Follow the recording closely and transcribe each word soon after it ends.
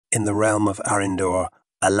In the realm of Arindor,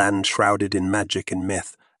 a land shrouded in magic and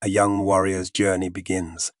myth, a young warrior's journey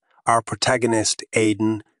begins. Our protagonist,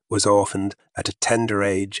 Aiden, was orphaned at a tender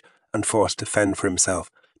age and forced to fend for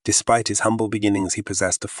himself. Despite his humble beginnings, he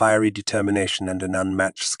possessed a fiery determination and an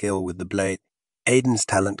unmatched skill with the blade. Aiden's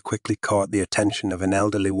talent quickly caught the attention of an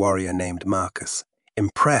elderly warrior named Marcus.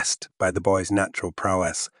 Impressed by the boy's natural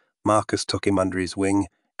prowess, Marcus took him under his wing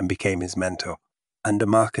and became his mentor. Under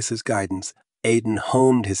Marcus's guidance, Aiden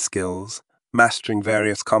honed his skills, mastering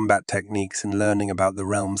various combat techniques and learning about the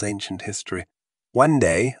realm's ancient history. One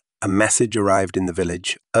day, a message arrived in the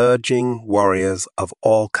village, urging warriors of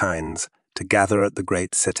all kinds to gather at the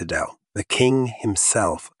great citadel. The king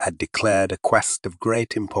himself had declared a quest of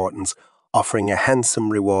great importance, offering a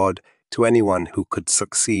handsome reward to anyone who could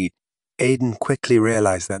succeed. Aiden quickly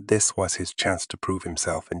realized that this was his chance to prove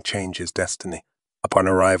himself and change his destiny. Upon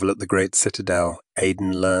arrival at the great citadel,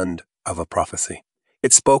 Aiden learned of a prophecy.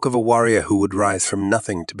 It spoke of a warrior who would rise from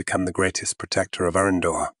nothing to become the greatest protector of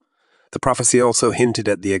Arindor. The prophecy also hinted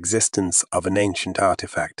at the existence of an ancient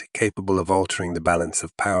artifact capable of altering the balance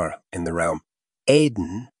of power in the realm.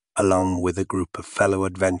 Aiden, along with a group of fellow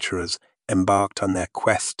adventurers, embarked on their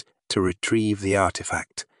quest to retrieve the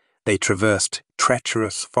artifact. They traversed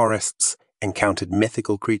treacherous forests, encountered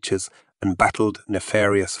mythical creatures, and battled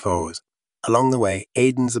nefarious foes. Along the way,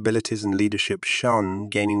 Aiden's abilities and leadership shone,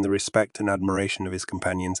 gaining the respect and admiration of his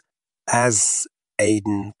companions. As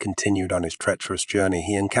Aiden continued on his treacherous journey,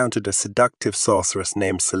 he encountered a seductive sorceress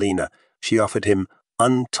named Selena. She offered him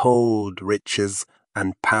untold riches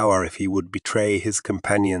and power if he would betray his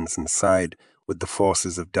companions and side with the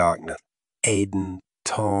forces of darkness. Aiden,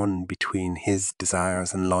 torn between his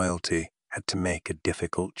desires and loyalty, had to make a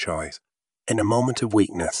difficult choice. In a moment of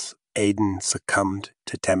weakness, Aiden succumbed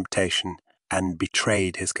to temptation and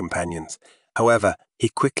betrayed his companions. However, he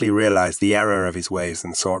quickly realized the error of his ways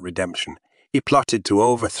and sought redemption. He plotted to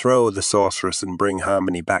overthrow the sorceress and bring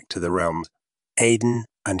harmony back to the realms. Aiden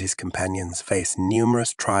and his companions faced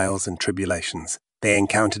numerous trials and tribulations. They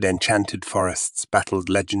encountered enchanted forests, battled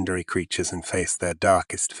legendary creatures, and faced their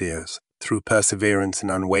darkest fears. Through perseverance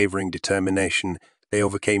and unwavering determination, they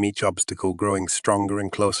overcame each obstacle, growing stronger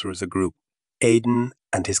and closer as a group. Aiden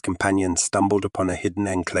and his companions stumbled upon a hidden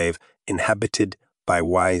enclave inhabited by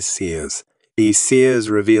wise seers. These seers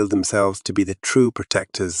revealed themselves to be the true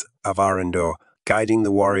protectors of Arindor, guiding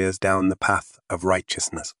the warriors down the path of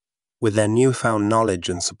righteousness. With their newfound knowledge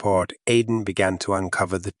and support, Aiden began to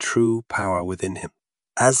uncover the true power within him.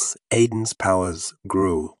 As Aiden's powers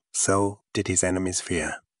grew, so did his enemies'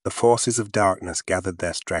 fear. The forces of darkness gathered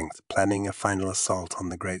their strength, planning a final assault on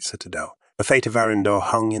the great citadel. The fate of Arindor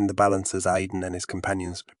hung in the balance as Aiden and his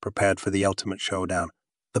companions prepared for the ultimate showdown.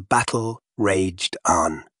 The battle raged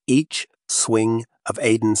on. Each swing of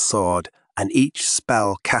Aiden's sword and each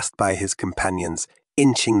spell cast by his companions,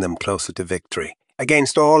 inching them closer to victory.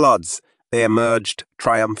 Against all odds, they emerged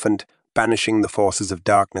triumphant, banishing the forces of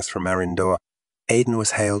darkness from Arindor. Aiden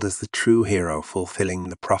was hailed as the true hero, fulfilling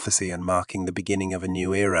the prophecy and marking the beginning of a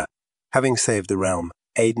new era. Having saved the realm,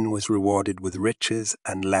 Aiden was rewarded with riches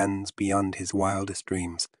and lands beyond his wildest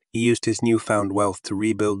dreams. He used his newfound wealth to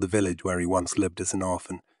rebuild the village where he once lived as an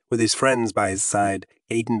orphan. With his friends by his side,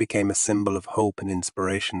 Aiden became a symbol of hope and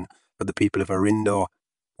inspiration for the people of Arindor.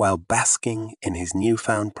 While basking in his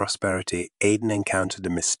newfound prosperity, Aiden encountered a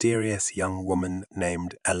mysterious young woman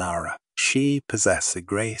named Elara. She possessed a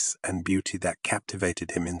grace and beauty that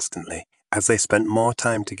captivated him instantly. As they spent more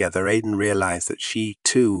time together, Aiden realized that she,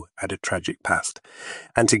 too, had a tragic past,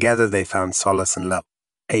 and together they found solace and love.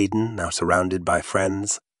 Aiden, now surrounded by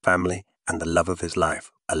friends, family, and the love of his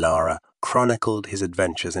life, Elara, chronicled his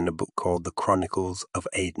adventures in a book called The Chronicles of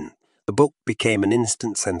Aiden. The book became an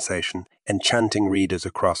instant sensation, enchanting readers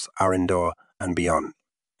across Arindor and beyond.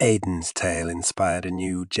 Aiden's tale inspired a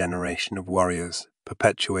new generation of warriors,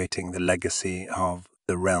 perpetuating the legacy of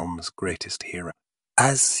the realm's greatest hero.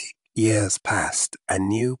 As years passed, a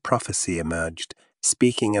new prophecy emerged,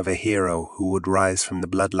 speaking of a hero who would rise from the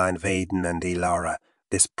bloodline of Aiden and Elara.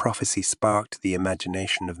 This prophecy sparked the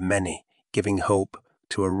imagination of many, giving hope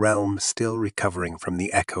to a realm still recovering from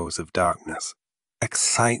the echoes of darkness.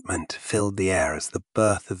 Excitement filled the air as the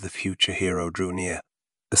birth of the future hero drew near.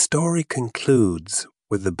 The story concludes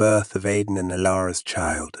with the birth of Aiden and Elara's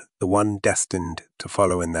child, the one destined to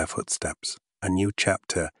follow in their footsteps. A new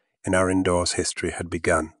chapter in Arindor's history had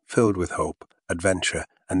begun, filled with hope, adventure,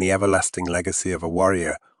 and the everlasting legacy of a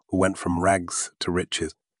warrior who went from rags to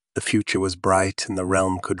riches. The future was bright, and the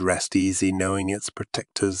realm could rest easy, knowing its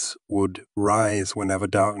protectors would rise whenever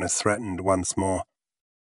darkness threatened once more.